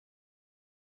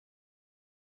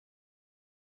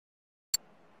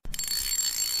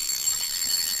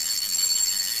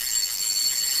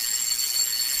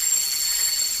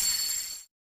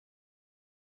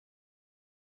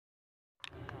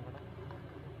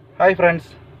Hi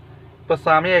friends, ഇപ്പോൾ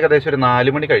സമയം ഏകദേശം ഒരു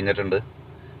 4 മണി കഴിഞ്ഞിട്ടുണ്ട്.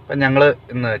 അപ്പം ഞങ്ങൾ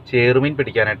ഇന്ന് ചേറുമീൻ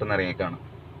പിടിക്കാനായിട്ടൊന്ന് ഇറങ്ങിയേക്കാണ്.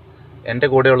 എൻ്റെ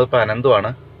കൂടെയുള്ളത് ഇപ്പോൾ അനന്തുവാണ്.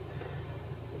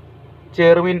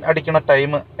 ചേറുമീൻ അടിക്കണ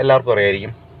ടൈം എല്ലാവർക്കും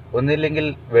അറിയായിരിക്കും. ഒന്നില്ലെങ്കിൽ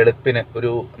വെളുപ്പിന്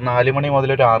ഒരു 4 മണി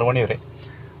മുതൽ ഒരു 6 മണി വരെ,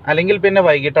 അല്ലെങ്കിൽ പിന്നെ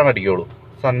വൈകിട്ടാണ് അടിക്കുകയുള്ളൂ.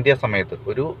 സന്ധ്യാസമയത്ത്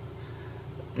ഒരു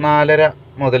 4:30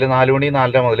 മുതൽ 4 മണി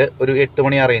 4:30 മുതൽ ഒരു 8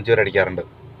 മണി ആ റേഞ്ച് വരെ അടിക്കാറുണ്ട്.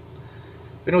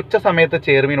 പിന്നെ ഉച്ച സമയത്ത്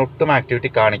ചേറുമീൻ ഒട്ടും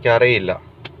ആക്ടിവിറ്റി കാണിക്കാറേ ഇല്ല.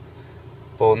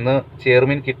 അപ്പോൾ ഒന്ന്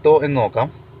ചേറുമീൻ കിട്ടുമോ എന്ന് നോക്കാം.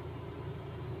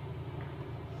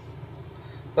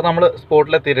 ഇപ്പോൾ നമ്മൾ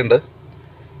സ്പോട്ടിലെത്തിയിട്ടുണ്ട്.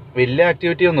 വലിയ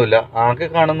ആക്ടിവിറ്റി ഒന്നുമില്ല. ആകെ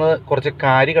കാണുന്നത് കുറച്ച്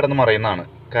കാരി കിടന്ന് മറയുന്നതാണ്.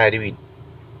 കരിമീൻ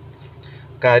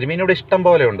ഇവിടെ ഇഷ്ടം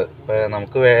പോലെ ഉണ്ട്.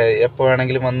 നമുക്ക് എപ്പോൾ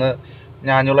വേണമെങ്കിലും വന്ന്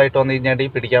ഞാഞ്ഞൂളായിട്ട് വന്നു കഴിഞ്ഞാൽ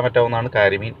പിടിക്കാൻ പറ്റാവുന്നതാണ്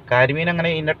കരിമീൻ അങ്ങനെ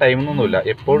ഇന്ന ടൈമൊന്നുമില്ല,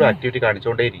 എപ്പോഴും ആക്ടിവിറ്റി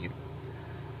കാണിച്ചുകൊണ്ടേയിരിക്കും.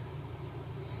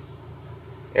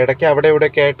 ഇടയ്ക്ക് അവിടെ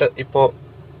ഇവിടെയൊക്കെ ആയിട്ട് ഇപ്പോൾ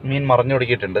മീൻ മറഞ്ഞു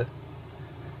തുടങ്ങിയിട്ടുണ്ട്.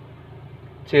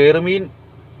 ചെറുമീൻ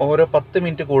ഓരോ 10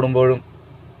 മിനിറ്റ് കൂടുമ്പോഴും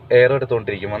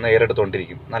വന്ന്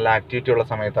എയറെടുത്തുകൊണ്ടിരിക്കും. നല്ല ആക്ടിവിറ്റി ഉള്ള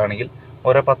സമയത്താണെങ്കിൽ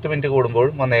ഓരോ 10 മിനിറ്റ്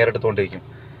കൂടുമ്പോഴും വന്ന് എയറെടുത്തുകൊണ്ടിരിക്കും.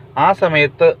 ആ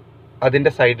സമയത്ത്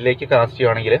അതിൻ്റെ സൈഡിലേക്ക് കാസ്റ്റ്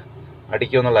ചെയ്യുകയാണെങ്കിൽ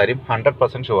അടിക്കുമെന്നുള്ള കാര്യം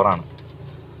 100% ഷുവറാണ്.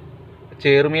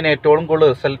 ചേറുമീൻ ഏറ്റവും കൂടുതൽ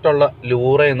റിസൾട്ടുള്ള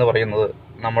ലൂറ എന്ന് പറയുന്നത്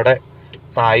നമ്മുടെ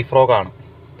തായ്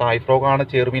ഫ്രോഗാണ്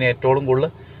ചേറുമീൻ ഏറ്റവും കൂടുതൽ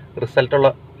റിസൾട്ടുള്ള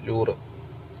ലൂറ്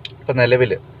ഇപ്പം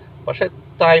നിലവിൽ. പക്ഷേ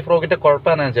തായ് ഫ്രോഗിൻ്റെ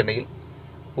കുഴപ്പം എന്താണെന്ന് വെച്ചിട്ടുണ്ടെങ്കിൽ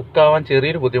കുക്കാവാൻ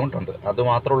ചെറിയൊരു ബുദ്ധിമുട്ടുണ്ട്.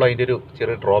 അതുമാത്രമുള്ള അതിൻ്റെ ഒരു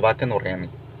ചെറിയ ഡ്രോബാക്ക് എന്ന്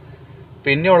പറയുന്നത്.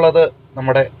 പിന്നെ ഉള്ളത്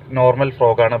നമ്മുടെ നോർമൽ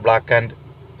ഫ്രോഗാണ്, ബ്ലാക്ക് ആൻഡ്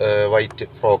വൈറ്റ്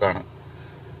ഫ്രോഗാണ്.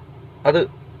 അത്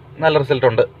നല്ല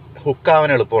റിസൾട്ടുണ്ട്,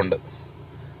 ഹുക്കാവാൻ എളുപ്പമുണ്ട്.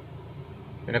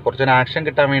 പിന്നെ കുറച്ചൊരു ആക്ഷൻ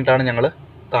കിട്ടാൻ വേണ്ടിയിട്ടാണ് ഞങ്ങൾ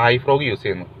തായ് ഫ്രോഗ് യൂസ്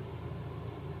ചെയ്യുന്നത്.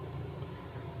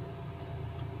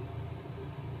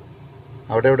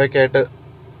 അവിടെ ഇവിടെയൊക്കെ ആയിട്ട്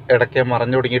ഇടയ്ക്ക്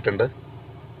മറഞ്ഞു തുടങ്ങിയിട്ടുണ്ട്.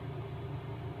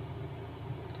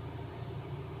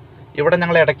 ഇവിടെ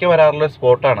ഞങ്ങൾ ഇടയ്ക്ക് വരാറുള്ള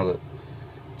സ്പോട്ടാണത്.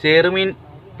 ചേറുമീൻ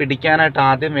പിടിക്കാനായിട്ട്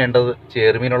ആദ്യം വേണ്ടത്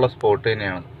ചേറുമീനുള്ള സ്പോട്ട്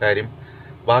തന്നെയാണ്. കാര്യം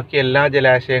ബാക്കി എല്ലാ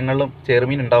ജലാശയങ്ങളിലും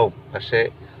ചേറുമീൻ ഉണ്ടാവും. പക്ഷേ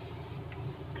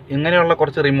ഇങ്ങനെയുള്ള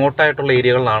കുറച്ച് റിമോട്ടായിട്ടുള്ള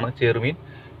ഏരിയകളിലാണ് ചേറുമീൻ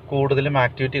കൂടുതലും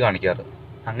ആക്ടിവിറ്റി കാണിക്കാറ്.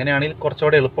 അങ്ങനെയാണെങ്കിൽ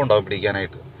കുറച്ചുകൂടെ എളുപ്പമുണ്ടാവും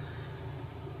പിടിക്കാനായിട്ട്.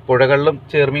 പുഴകളിലും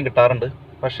ചേറുമീൻ കിട്ടാറുണ്ട്.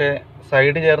 പക്ഷേ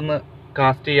സൈഡ് ചേർന്ന്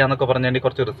കാസ്റ്റ് ചെയ്യാന്നൊക്കെ പറഞ്ഞാൽ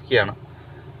കുറച്ച് റിസ്ക്കിയാണ്.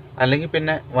 അല്ലെങ്കിൽ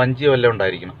പിന്നെ വഞ്ചി വല്ലതും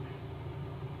ഉണ്ടായിരിക്കണം.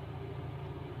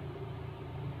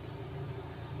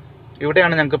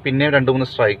 ഇവിടെയാണ് ഞങ്ങൾക്ക് പിന്നെ 2-3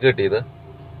 സ്ട്രൈക്ക് കിട്ടിയത്.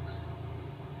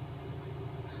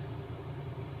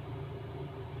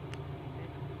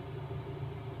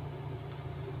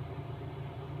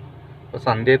 ഇപ്പോൾ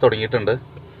സന്ധ്യ തുടങ്ങിയിട്ടുണ്ട്.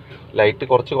 ലൈറ്റ്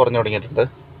കുറച്ച് കുറഞ്ഞു തുടങ്ങിയിട്ടുണ്ട്.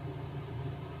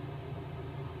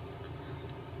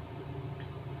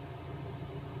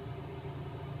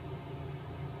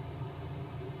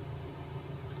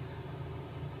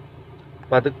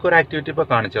 പതുക്കെ ഒരു ആക്ടിവിറ്റി ഇപ്പോൾ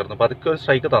കാണിച്ചായിരുന്നു. പതുക്കെ ഒരു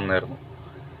സ്ട്രൈക്ക് തന്നായിരുന്നു.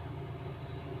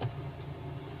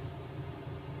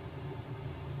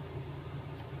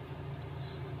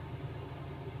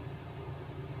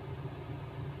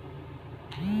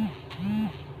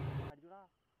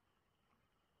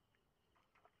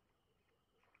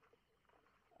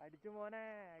 അടിച്ചു മോനെ,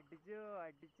 അടിച്ചു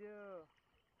അടിച്ചു.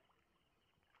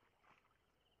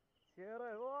 ചേറ്,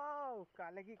 ഓ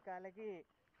കലക്കി കലക്കി.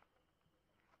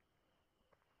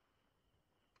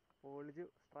 പൊളിച്ചു.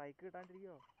 സ്ട്രൈക്ക്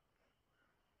കിട്ടാണ്ടിരിക്കോ?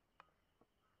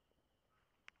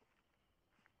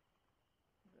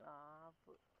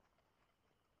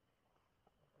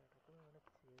 ചേറ്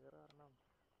കാരണം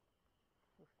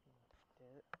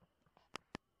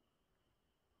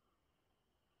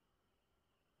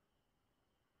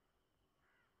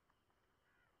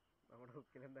നമ്മുടെ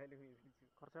ഹുക്കിൽ എന്തായാലും വീതിച്ചു.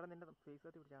 കുറച്ചുകൂടെ നിന്റെ ഫേസ്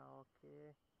ആയിട്ട് പിടിച്ചാ. ഓക്കെ,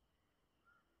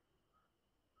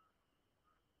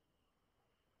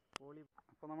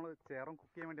 അപ്പോൾ നമ്മൾ ചേറും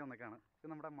കുക്ക് ചെയ്യാൻ വേണ്ടി വന്നേക്കാണ്. ഇത്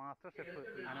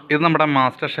നമ്മുടെ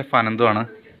master chef അനന്തുവാണ്.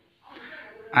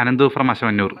 Ananthu from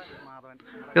Asamannoor.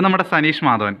 ഇത് നമ്മുടെ സനീഷ്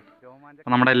മാധവൻ.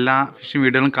 നമ്മുടെ എല്ലാ ഫിഷിംഗ്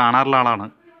വീഡിയോകളും കാണാറുള്ള ആളാണ്.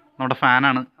 നമ്മുടെ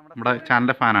ഫാനാണ്, നമ്മുടെ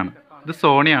ചാനലിൻ്റെ ഫാനാണ്. ഇത്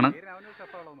സോണിയാണ്.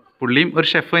 പുള്ളിയും ഒരു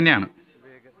ഷെഫ് തന്നെയാണ്.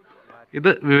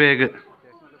 ഇത് വിവേക്,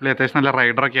 പുള്ളി അത്യാവശ്യം നല്ല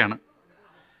റൈഡറൊക്കെയാണ്.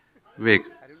 വിവേക്.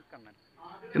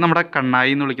 ഇത് നമ്മുടെ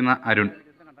കണ്ണായി എന്ന് വിളിക്കുന്ന അരുൺ.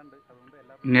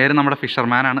 ഇങ്ങേര് നമ്മുടെ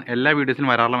ഫിഷർമാനാണ്. എല്ലാ വീഡിയോസിലും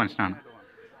വരാറുള്ള മനുഷ്യനാണ്.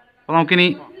 അപ്പോൾ നമുക്കിനി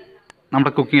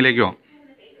നമ്മുടെ കുക്കിങ്ങിലേക്ക് പോകാം.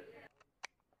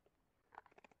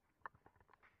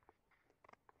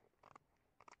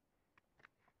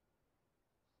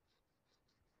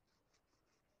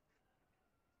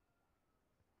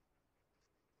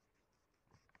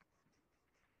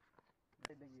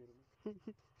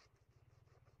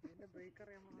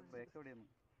 ബ്രേക്ക് എവിടെയാണ്?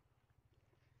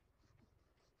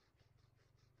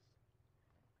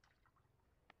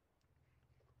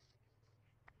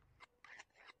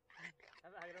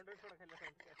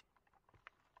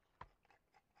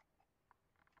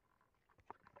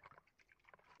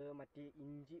 മറ്റേ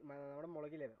ഇഞ്ചി നമ്മുടെ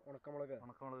മുളകില്ലേ, ഉണക്കമുളക്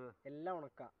എല്ലാം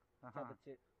ഉണക്ക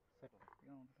ചതച്ച്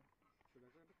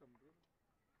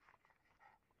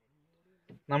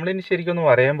നമ്മളിനി ശരിക്കും ഒന്ന്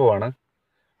വരയാൻ പോവാണ്.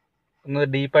 ഒന്ന്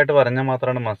ഡീപ്പായിട്ട് വരഞ്ഞാൽ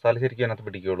മാത്രമാണ് മസാല ശരിക്കും അതിനകത്ത്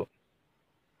പിടിക്കുകയുള്ളൂ.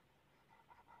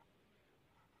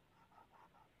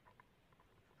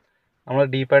 നമ്മൾ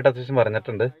ഡീപ്പായിട്ട് അത്യാവശ്യം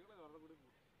വരഞ്ഞിട്ടുണ്ട്.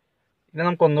 ഇനി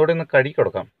നമുക്ക് ഒന്നുകൂടി ഒന്ന് കഴുകി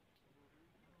കൊടുക്കാം.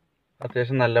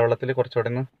 അത്യാവശ്യം നല്ല വെള്ളത്തിൽ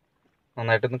കുറച്ചുകൂടി ഒന്ന്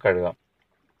നന്നായിട്ടൊന്ന് കഴുകാം.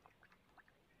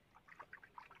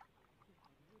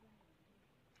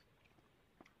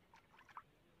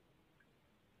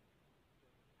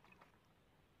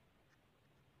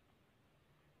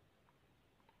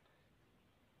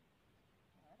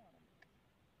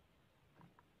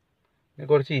 ഇനി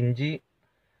കുറച്ച് ഇഞ്ചി,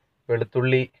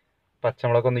 വെളുത്തുള്ളി,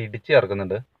 പച്ചമുളക് ഒന്ന് ഇടിച്ച്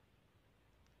ചേർക്കുന്നുണ്ട്.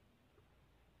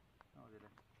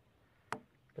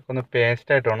 ഇതൊക്കെ ഒന്ന്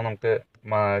പേസ്റ്റായിട്ട് വേണം നമുക്ക്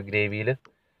ഗ്രേവിയിൽ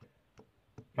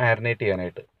മാരിനേറ്റ്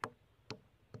ചെയ്യാനായിട്ട്.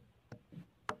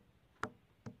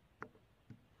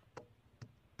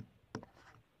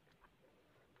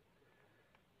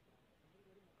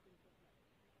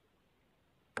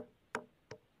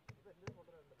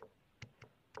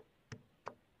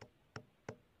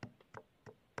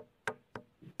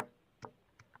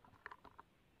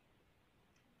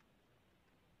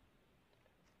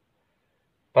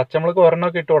 പച്ചമുളക്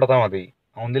ഒരെണ്ണമൊക്കെ ഇട്ട് കൊടുത്താൽ മതി.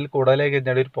 ഒന്നിൽ കൂടുതലായി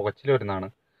കഴിഞ്ഞാൽ ഒരു പുകച്ചിൽ വരുന്നതാണ്.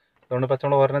 അതുകൊണ്ട്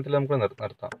പച്ചമുളക് ഒരെണ്ണത്തിൽ നമുക്ക്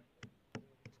നിർത്താം.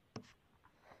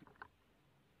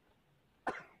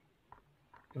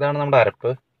 ഇതാണ് നമ്മുടെ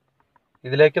അരപ്പ്.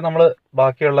 ഇതിലേക്ക് നമ്മൾ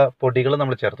ബാക്കിയുള്ള പൊടികൾ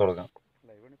നമ്മൾ ചേർത്ത് കൊടുക്കാം.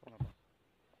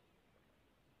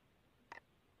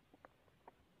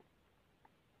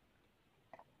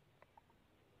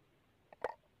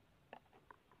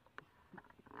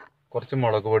 കുറച്ച്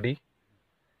മുളക് പൊടി,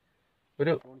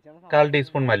 ഒരു 1/4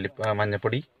 ടീസ്പൂൺ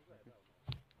മഞ്ഞൾപ്പൊടി,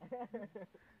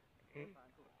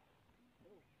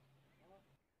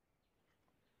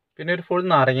 പിന്നെ ഒരു ഫുൾ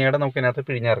നാരങ്ങയുടെ നമുക്ക് ഇതിനകത്ത്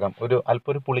പിഴിഞ്ഞേർക്കാം.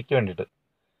 അല്പം ഒരു പുളിക്ക് വേണ്ടിയിട്ട്.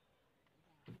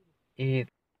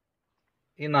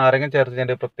 ഈ നാരങ്ങ ചേർത്ത്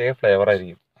കഴിഞ്ഞാൽ പ്രത്യേക ഫ്ലേവർ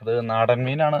ആയിരിക്കും. അത് നാടൻ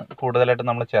മീനാണ് കൂടുതലായിട്ട്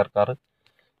നമ്മൾ ചേർക്കാറ്.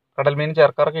 കടൽ മീൻ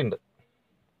ചേർക്കാറൊക്കെ ഉണ്ട്.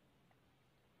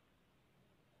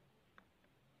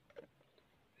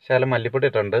 ശകലം മല്ലിപ്പൊടി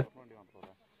ഇട്ടുണ്ട്.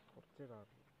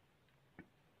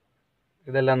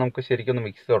 ഇതെല്ലാം നമുക്ക് ശരിക്കും ഒന്ന്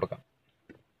മിക്സ് ചെയ്ത് കൊടുക്കാം.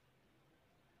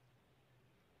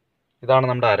 ഇതാണ്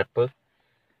നമ്മുടെ അരപ്പ്.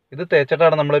 ഇത്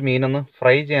തേച്ചിട്ടാണ് നമ്മൾ മീനൊന്ന്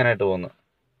ഫ്രൈ ചെയ്യാനായിട്ട് പോകുന്നത്.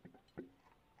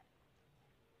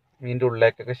 മീനിൻ്റെ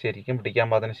ഉള്ളിലേക്കൊക്കെ ശരിക്കും പിടിക്കാൻ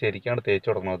പാകത്തിന് ശരിക്കാണ് തേച്ച്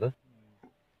കൊടുക്കുന്നത്.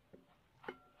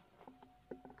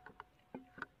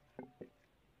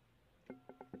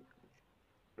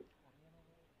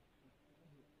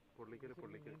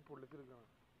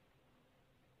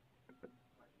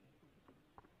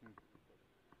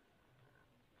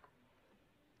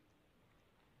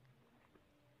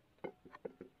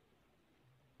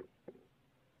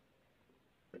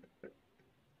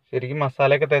 ശരിക്കും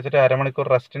മസാലയൊക്കെ തേച്ചിട്ട് അരമണിക്കൂർ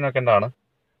റെസ്റ്റിന് വെക്കേണ്ടതാണ്.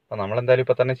 അപ്പോൾ നമ്മളെന്തായാലും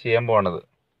ഇപ്പം തന്നെ ചെയ്യാൻ പോകണത്.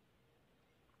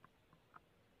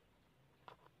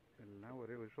 എല്ലാം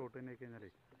ഒരേ ഒരു ഷോട്ട് തന്നെ കഴിഞ്ഞാലേ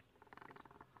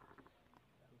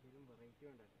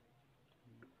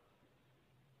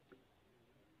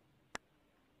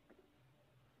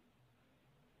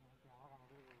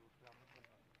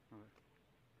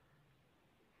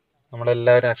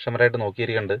നമ്മളെല്ലാവരും അക്ഷമരായിട്ട്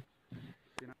നോക്കിയിരിക്കുന്നുണ്ട്.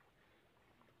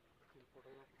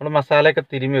 നമ്മൾ മസാലയൊക്കെ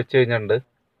തിരുമ്മി വെച്ച് കഴിഞ്ഞിട്ടുണ്ട്.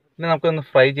 ഇനി നമുക്കൊന്ന്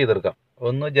ഫ്രൈ ചെയ്തെടുക്കാം.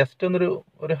 ജസ്റ്റ്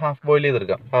ഒരു ഹാഫ് ബോയിൽ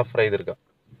ചെയ്തെടുക്കാം, ഹാഫ് ഫ്രൈ ചെയ്തെടുക്കാം.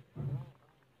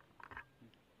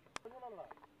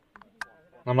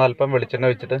 നമ്മൾ അല്പം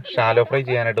വെളിച്ചെണ്ണ വെച്ചിട്ട് ഷാലോ ഫ്രൈ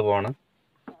ചെയ്യാനായിട്ട് പോവാണ്.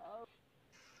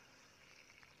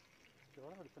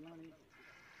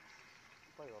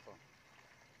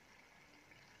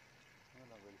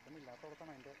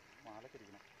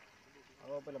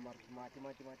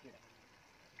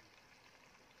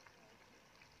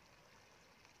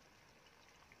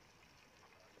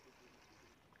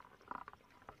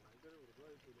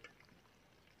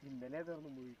 ഇന്നലെ തീർന്നു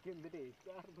മുഴിക്ക് എന്ത് ടേസ്റ്റ്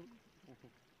ആയിരുന്നു.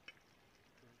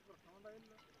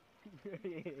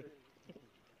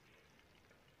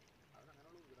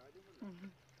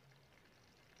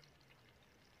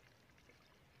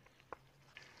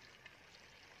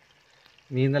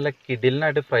 മീൻ നല്ല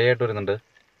കിടിലിനായിട്ട് ഫ്രൈ ആയിട്ട് വരുന്നുണ്ട്.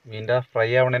 മീനിൻ്റെ ആ ഫ്രൈ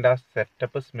ആവണേൻ്റെ ആ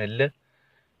സെറ്റപ്പ് സ്മെല്ല്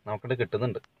നമുക്കിട്ട്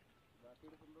കിട്ടുന്നുണ്ട്.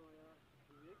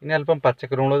 ഇനി അല്പം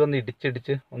പച്ചക്കുരുമുളക് ഒന്ന്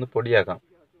ഇടിച്ചിടിച്ച് ഒന്ന് പൊടിയാക്കാം.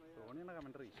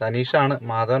 സനീഷാണ്,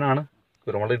 മാധവനാണ്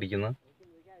കുരുമുളക് ഇടിക്കുന്നത്.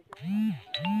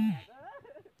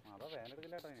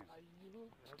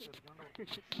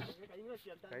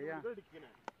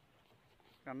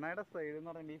 കണ്ണയുടെ സൈഡ് എന്ന്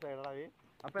പറഞ്ഞാൽ ഈ സൈഡാവേ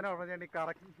അപ്പം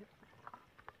കറക്റ്റ്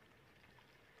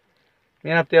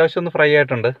മീൻ അത്യാവശ്യം ഒന്ന് ഫ്രൈ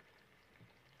ആയിട്ടുണ്ട്.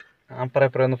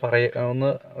 അപ്പുറം ഒന്ന്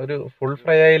ഒരു ഫുൾ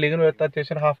ഫ്രൈ ആയില്ലെങ്കിലും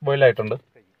അത്യാവശ്യം ഹാഫ് ബോയിൽ ആയിട്ടുണ്ട്.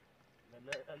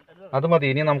 അത് മതി.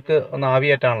 ഇനി നമുക്ക് ഒന്ന്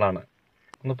ആവിയേറ്റാനുള്ളതാണ്,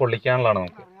 ഒന്ന് പൊള്ളിക്കാനുള്ളതാണ്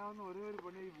നമുക്ക്.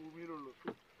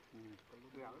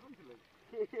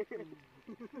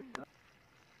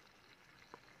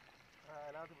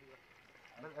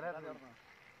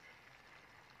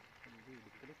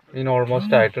 ഇനി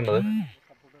ഓൾമോസ്റ്റ് ആയിട്ടുണ്ട്.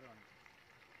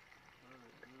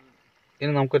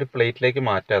 ഇനി നമുക്കൊരു പ്ലേറ്റിലേക്ക്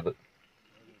മാറ്റാം. അത്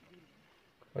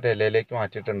ഒരു ഇലയിലേക്ക്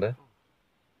മാറ്റിയിട്ടുണ്ട്.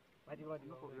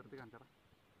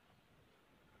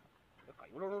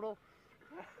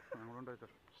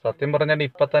 സത്യം പറഞ്ഞാൽ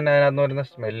ഇപ്പം തന്നെ അതിനകത്ത് വരുന്ന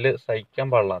സ്മെല്ല് സഹിക്കാൻ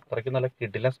പാടില്ല, അത്രയ്ക്ക് നല്ല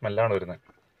കിടിലൻ സ്മെല്ലാണ് വരുന്നത്.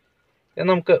 ഇത്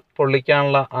നമുക്ക്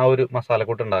പൊള്ളിക്കാനുള്ള ആ ഒരു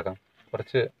മസാലക്കൂട്ട് ഉണ്ടാക്കാം.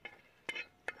 കുറച്ച്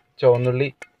ചുവന്നുള്ളി,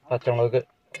 പച്ചമുളക്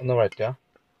ഒന്ന് വഴറ്റാം.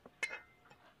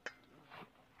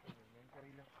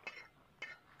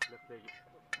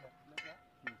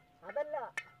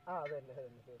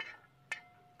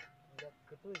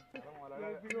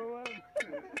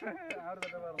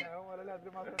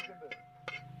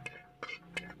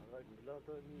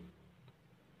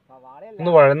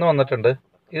 ഒന്ന് വഴന്ന് വന്നിട്ടുണ്ട്.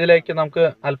 ഇതിലേക്ക് നമുക്ക്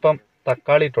അല്പം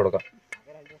തക്കാളി ഇട്ട് കൊടുക്കാം.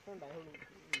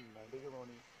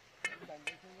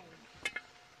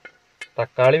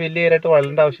 തക്കാളി വലിയ ഏരായിട്ട്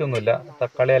വഴേണ്ട ആവശ്യമൊന്നുമില്ല.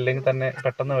 തക്കാളി അല്ലെങ്കിൽ തന്നെ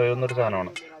പെട്ടെന്ന് വേവുന്നൊരു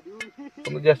സാധനമാണ്.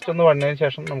 ഒന്ന് ജസ്റ്റ് ഒന്ന് വഴന്നതിന്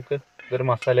ശേഷം നമുക്ക് ഇതൊരു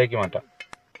മസാലയ്ക്ക് മാറ്റാം.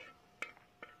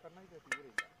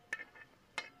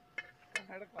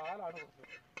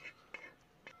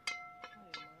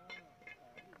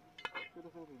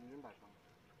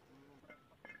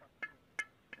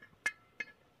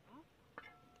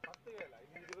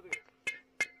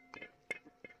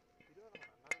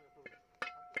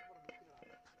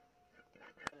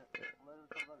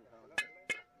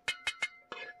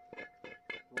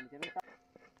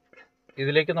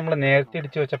 ഇതിലേക്ക് നമ്മൾ നേരത്തെ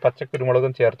ഇടിച്ചു വെച്ച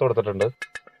പച്ചക്കുരുമുളകും ചേർത്ത് കൊടുത്തിട്ടുണ്ട്.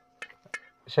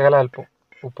 ശകലം അല്പം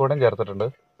ഉപ്പുകൂടെ ചേർത്തിട്ടുണ്ട്.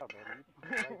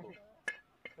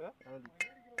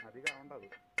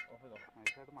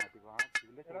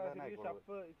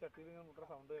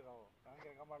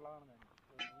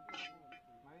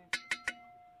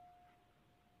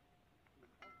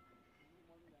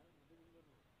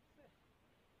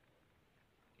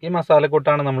 ഈ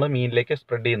മസാലക്കൂട്ടാണ് നമ്മൾ മീനിലേക്ക്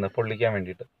സ്പ്രെഡ് ചെയ്യുന്നത് പൊള്ളിക്കാൻ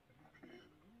വേണ്ടിയിട്ട്.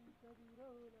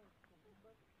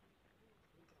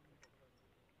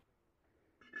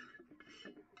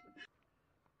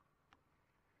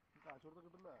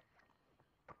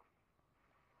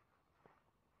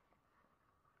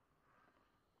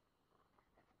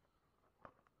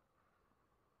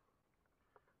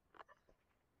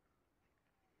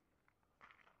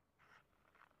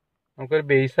 നമുക്കൊരു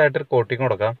ബേസായിട്ടൊരു കോട്ടിങ്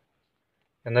കൊടുക്കാം.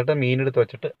 എന്നിട്ട് മീൻ എടുത്ത്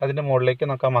വെച്ചിട്ട് അതിൻ്റെ മുകളിലേക്ക്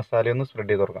നമുക്ക് ആ മസാലയൊന്ന് സ്പ്രെഡ്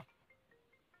ചെയ്ത് കൊടുക്കാം.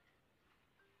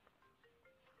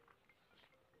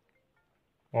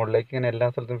 മുകളിലേക്ക് ഇങ്ങനെ എല്ലാ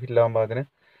സ്ഥലത്തും ഫില്ലാകുമ്പോൾ അതിന്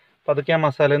പതുക്കെ ആ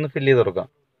മസാല ഒന്ന് ഫില്ല് ചെയ്ത് കൊടുക്കാം.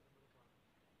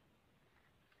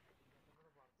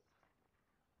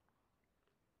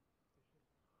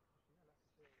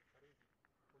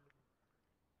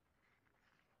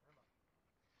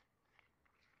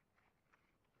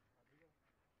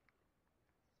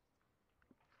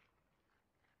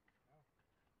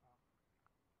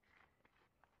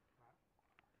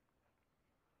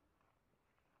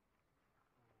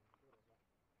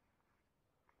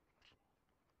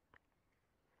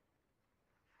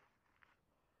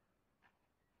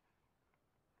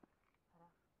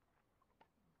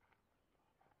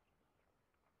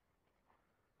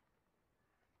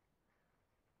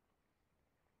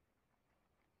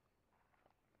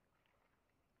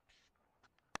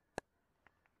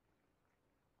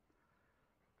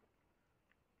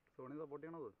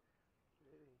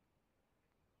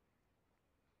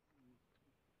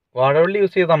 വാഴവള്ളി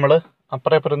യൂസ് ചെയ്ത് നമ്മൾ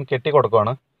അപ്പുറം ഇപ്പുറം ഒന്ന് കെട്ടി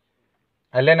കൊടുക്കുവാണ്.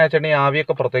 അല്ലെന്ന് വെച്ചിട്ടുണ്ടെങ്കിൽ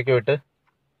ആവിയൊക്കെ പുറത്തേക്ക് പോയിട്ട്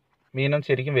മീനൊന്നും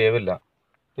ശരിക്കും വേവില്ല,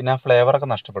 പിന്നെ ആ ഫ്ലേവറൊക്കെ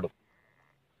നഷ്ടപ്പെടും.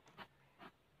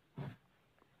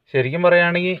 ശരിക്കും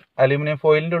പറയുകയാണെങ്കിൽ അലുമിനിയം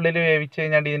ഫോയിലിൻ്റെ ഉള്ളിൽ വേവിച്ച്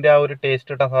കഴിഞ്ഞാൽ ഇതിൻ്റെ ആ ഒരു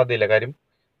ടേസ്റ്റ് കിട്ടാൻ സാധ്യതയില്ല. കാര്യം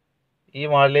ഈ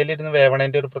വാഴയിലിരുന്ന്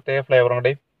വേവണേൻ്റെ ഒരു പ്രത്യേക ഫ്ലേവറും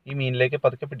കൂടെ ഈ മീനിലേക്ക്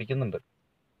പതുക്കെ പിടിക്കുന്നുണ്ട്.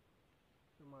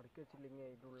 മടക്കി വെച്ചില്ലെങ്കിൽ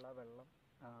അതിലുള്ള വെള്ളം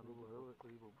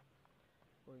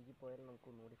ഒഴുകി പോയാൽ നമുക്ക്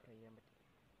ഒന്നുകൂടി ഫ്രൈ ചെയ്യാൻ പറ്റും.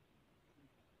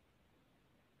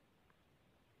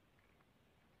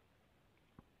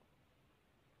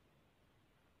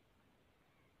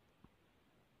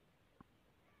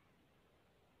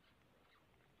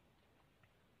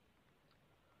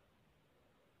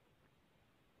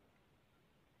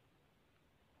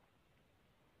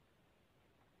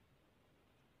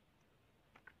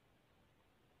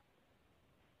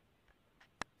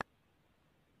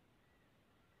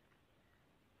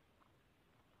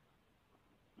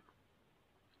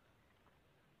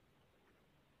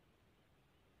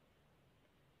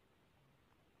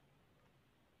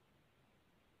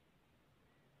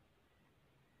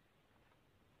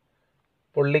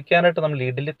 പൊള്ളിക്കാനായിട്ട് നമ്മൾ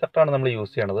ഇഡ്ഡലി തട്ടാണ് നമ്മൾ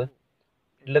യൂസ് ചെയ്യണത്.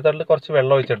 ഇഡ്ഡലി തട്ടിൽ കുറച്ച്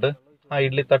വെള്ളം ഒഴിച്ചിട്ട് ആ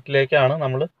ഇഡ്ഡലി തട്ടിലേക്കാണ്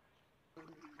നമ്മൾ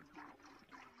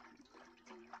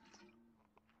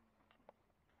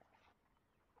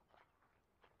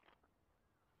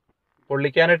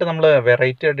പൊള്ളിക്കാനായിട്ട് നമ്മൾ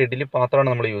വെറൈറ്റി ആയിട്ട് ഇഡ്ഡലി പാത്രമാണ്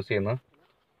നമ്മൾ യൂസ് ചെയ്യുന്നത്.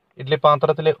 ഇഡ്ഡലി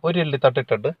പാത്രത്തിൽ ഒരു ഇഡ്ഡലി തട്ട്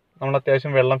ഇട്ടിട്ട് നമ്മൾ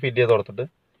അത്യാവശ്യം വെള്ളം ഫില്ല് ചെയ്ത് കൊടുത്തിട്ട്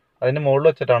അതിന് മുകളിൽ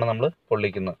വെച്ചിട്ടാണ് നമ്മൾ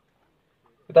പൊള്ളിക്കുന്നത്.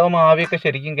 ഇതാകുമ്പോൾ ആവിയൊക്കെ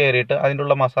ശരിക്കും കയറിയിട്ട് അതിൻ്റെ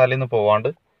ഉള്ള മസാലയിൽ നിന്ന്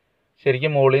പോവാണ്ട്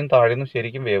ശരിക്കും മുകളിൽ നിന്ന് താഴെ നിന്നും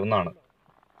ശരിക്കും വേവുന്നതാണ്.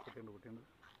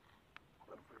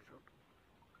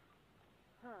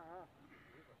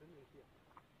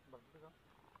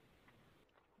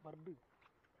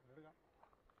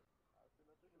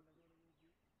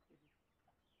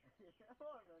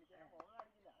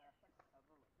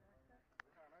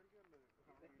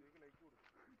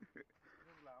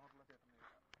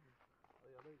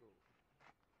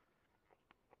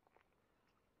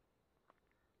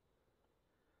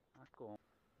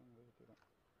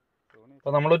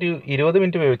 അപ്പോൾ നമ്മളൊരു 20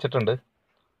 മിനിറ്റ് വേവിച്ചിട്ടുണ്ട്.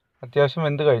 അത്യാവശ്യം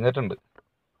വെന്ത് കഴിഞ്ഞിട്ടുണ്ട്.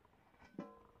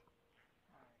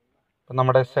 അപ്പം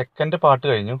നമ്മുടെ സെക്കൻഡ് പാർട്ട്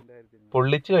കഴിഞ്ഞു,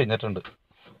 പൊള്ളിച്ച് കഴിഞ്ഞിട്ടുണ്ട്.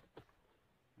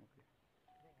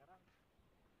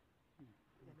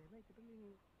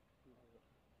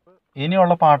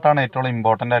 ഇനിയുള്ള പാർട്ടാണ് ഏറ്റവും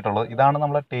ഇമ്പോർട്ടൻ്റ് ആയിട്ടുള്ളത്. ഇതാണ്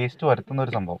നമ്മളെ ടേസ്റ്റ് വരുത്തുന്ന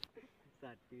ഒരു സംഭവം.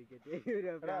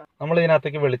 നമ്മൾ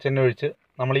ഇതിനകത്തേക്ക് വെളിച്ചെണ്ണ ഒഴിച്ച്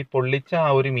നമ്മൾ ഈ പൊള്ളിച്ച ആ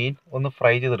ഒരു മീൻ ഒന്ന്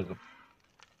ഫ്രൈ ചെയ്തെടുക്കും.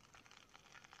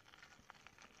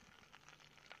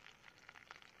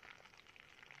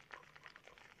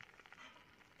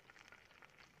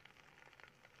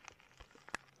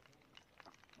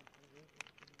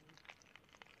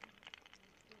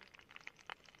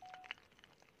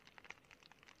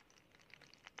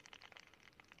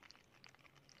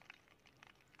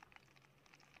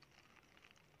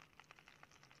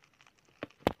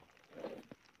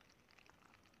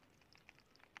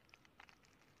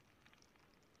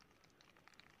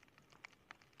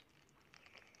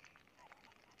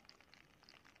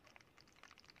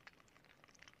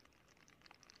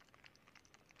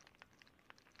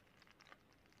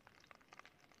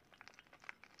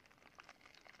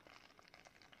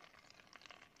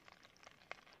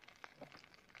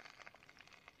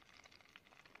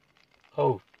 ഓ,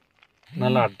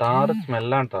 നല്ല അടാറ്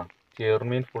സ്മെല്ലാണ് കേട്ടോ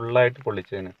ചെറുമീൻ ഫുള്ളായിട്ട്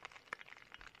പൊള്ളിച്ചതിന്.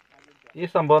 ഈ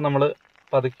സംഭവം നമ്മൾ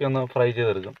പതുക്കി ഒന്ന് ഫ്രൈ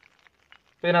ചെയ്തെടുക്കും.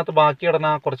 അപ്പോൾ ഇതിനകത്ത് ബാക്കി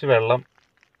കിടന്ന കുറച്ച് വെള്ളം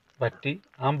വറ്റി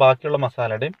ആ ബാക്കിയുള്ള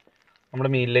മസാലയുടെയും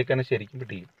നമ്മുടെ മീനിലേക്ക് തന്നെ ശരിക്കും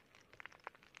പിടിക്കും.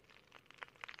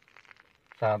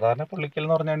 സാധാരണ പൊള്ളിക്കൽ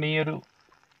എന്ന് പറഞ്ഞാൽ ഈ ഒരു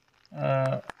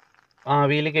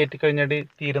ആവിയിൽ കയറ്റി കഴിഞ്ഞാൽ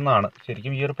തീരുന്നതാണ്.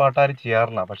 ശരിക്കും ഈ ഒരു പാട്ട് ആരും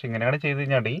ചെയ്യാറില്ല. പക്ഷെ ഇങ്ങനെയാണ് ചെയ്ത്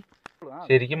കഴിഞ്ഞാൽ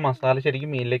ശരിക്കും മസാല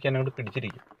ശരിക്കും മീനിലേക്ക് തന്നെ അങ്ങോട്ട്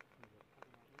പിടിച്ചിരിക്കും.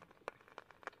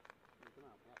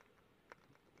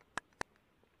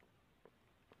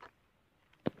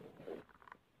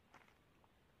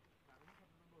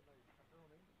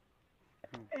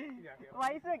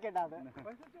 വയസ്സ് വെക്കട്ടാ അത്.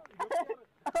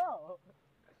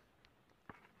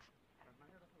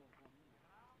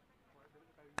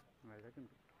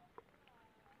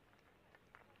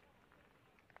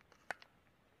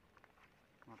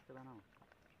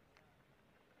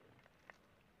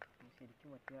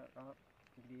 ശരിക്കും മറ്റേ ആ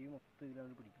ഗ്രേവി മൊത്തം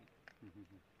ഇതിലാണ്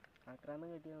പിടിക്കും. ആക്രാന്ന്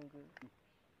കേട്ടിയാൽ നമുക്ക്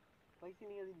പൈസ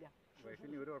ഇനി അതില്ല.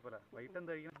 വയസ്സിന് ഒരു കുഴപ്പമില്ല. വൈകിട്ട്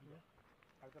എന്താ കഴിക്കണം?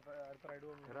 അടുത്ത റൈഡ്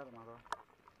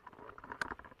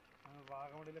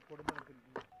വാഗമണിലെ കൊടുമ്പെടുത്തിൽ.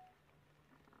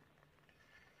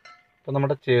 അപ്പോൾ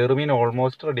നമ്മുടെ ചെറുമീൻ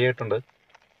ഓൾമോസ്റ്റ് റെഡി ആയിട്ടുണ്ട്.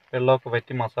 വെള്ളമൊക്കെ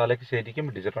വറ്റി മസാലയൊക്കെ ശരിക്കും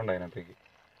പിടിച്ചിട്ടുണ്ട് അതിനകത്തേക്ക്.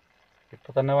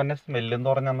 ഇപ്പോൾ തന്നെ വന്ന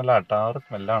സ്മെല്ലെന്ന് പറഞ്ഞാൽ നല്ല അടാറ്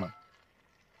സ്മെല്ലാണ്.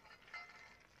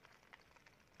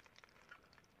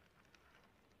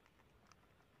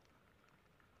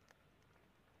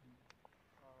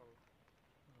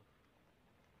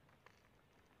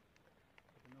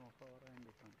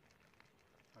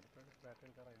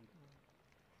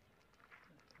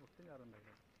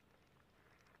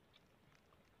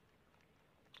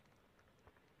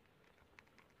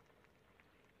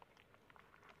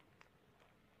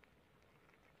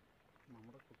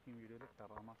 നമ്മുടെ കുക്കിംഗ് വീഡിയോയിൽ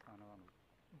കറാമ സാധനമാണ്.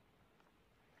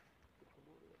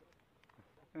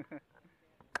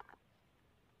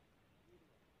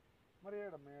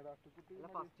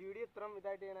 ഫസ്റ്റ് വീഡിയോ ഇത്ര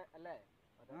ഇതായിട്ട് ചെയ്യണേ അല്ലേ?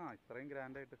 ഇത്രയും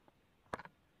ഗ്രാൻഡായിട്ട്.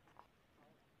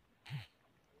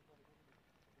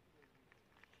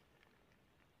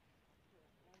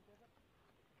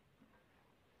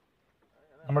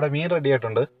 നമ്മുടെ മീൻ റെഡി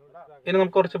ആയിട്ടുണ്ട്. ഇനി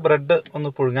നമുക്ക് കുറച്ച് ബ്രെഡ് ഒന്ന്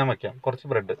പുഴുങ്ങാൻ വയ്ക്കാം. കുറച്ച്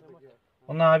ബ്രെഡ്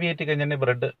ഒന്ന് ആവി കയറ്റി കഴിഞ്ഞിട്ടുണ്ടെങ്കിൽ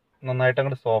ബ്രെഡ് നന്നായിട്ട്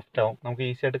അങ്ങോട്ട് സോഫ്റ്റ് ആവും. നമുക്ക്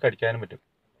ഈസി ആയിട്ട് കഴിക്കാനും പറ്റും.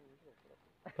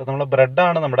 അപ്പോൾ നമ്മൾ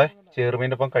ബ്രെഡാണ് നമ്മുടെ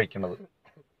ചെറുമീൻ്റെ ഒപ്പം കഴിക്കുന്നത്.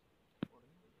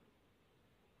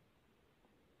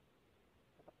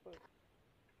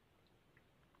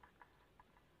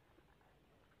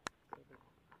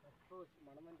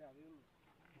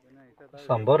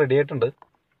 സംഭവം റെഡി ആയിട്ടുണ്ട്.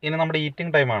 ഇനി നമ്മുടെ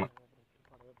ഈറ്റിംഗ് ടൈമാണ്.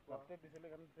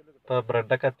 അപ്പോൾ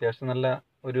ബ്രെഡൊക്കെ അത്യാവശ്യം നല്ല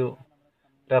ഒരു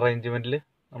അറേഞ്ച്മെൻറ്റിൽ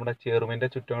നമ്മുടെ ചെറുമീൻ്റെ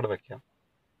ചുറ്റും കൂടെ വെക്കാം.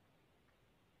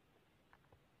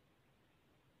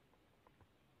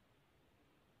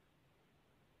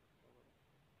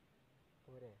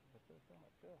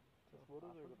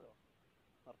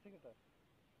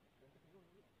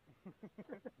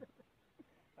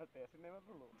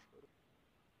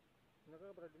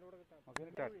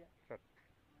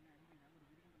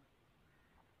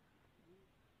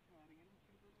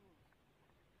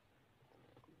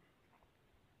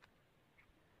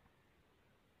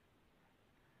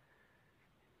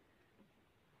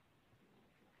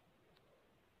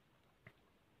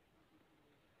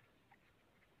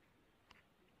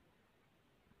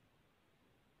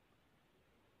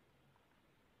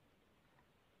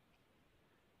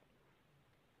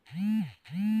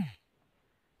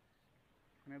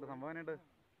 സംഭവം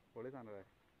പൊളി സാധനമല്ലേ.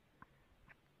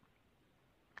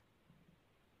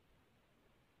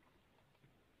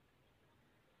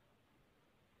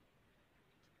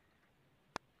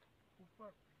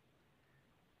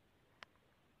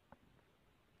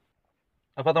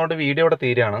 അപ്പോൾ നമ്മുടെ വീഡിയോ ഇവിടെ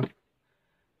തീരുകയാണ്.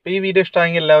 അപ്പോൾ ഈ വീഡിയോ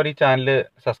ഇഷ്ടമായെങ്കിൽ എല്ലാവരും ഈ ചാനൽ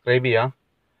സബ്സ്ക്രൈബ് ചെയ്യുക,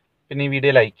 പിന്നെ ഈ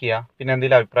വീഡിയോ ലൈക്ക് ചെയ്യുക, പിന്നെ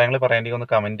എന്തെങ്കിലും അഭിപ്രായങ്ങൾ പറയേണ്ടെങ്കിൽ ഒന്ന്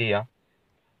കമൻറ്റ് ചെയ്യുക.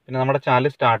 പിന്നെ നമ്മുടെ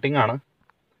ചാനൽ സ്റ്റാർട്ടിംഗ് ആണ്,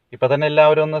 ഇപ്പോൾ തന്നെ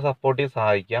എല്ലാവരും ഒന്ന് സപ്പോർട്ട് ചെയ്ത്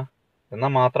സഹായിക്കുക.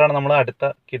 എന്നാൽ മാത്രമാണ് നമ്മൾ അടുത്ത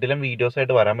കിടിലം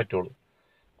വീഡിയോസായിട്ട് വരാൻ പറ്റുള്ളൂ,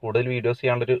 കൂടുതൽ വീഡിയോസ്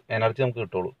ചെയ്യാനുള്ളൊരു എനർജി നമുക്ക്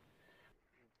കിട്ടുള്ളൂ.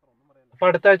 അപ്പോൾ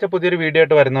അടുത്ത ആഴ്ച പുതിയൊരു വീഡിയോ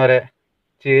ആയിട്ട് വരുന്നവരെ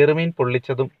ചെറുമീൻ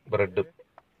പൊള്ളിച്ചതും ബ്രെഡും.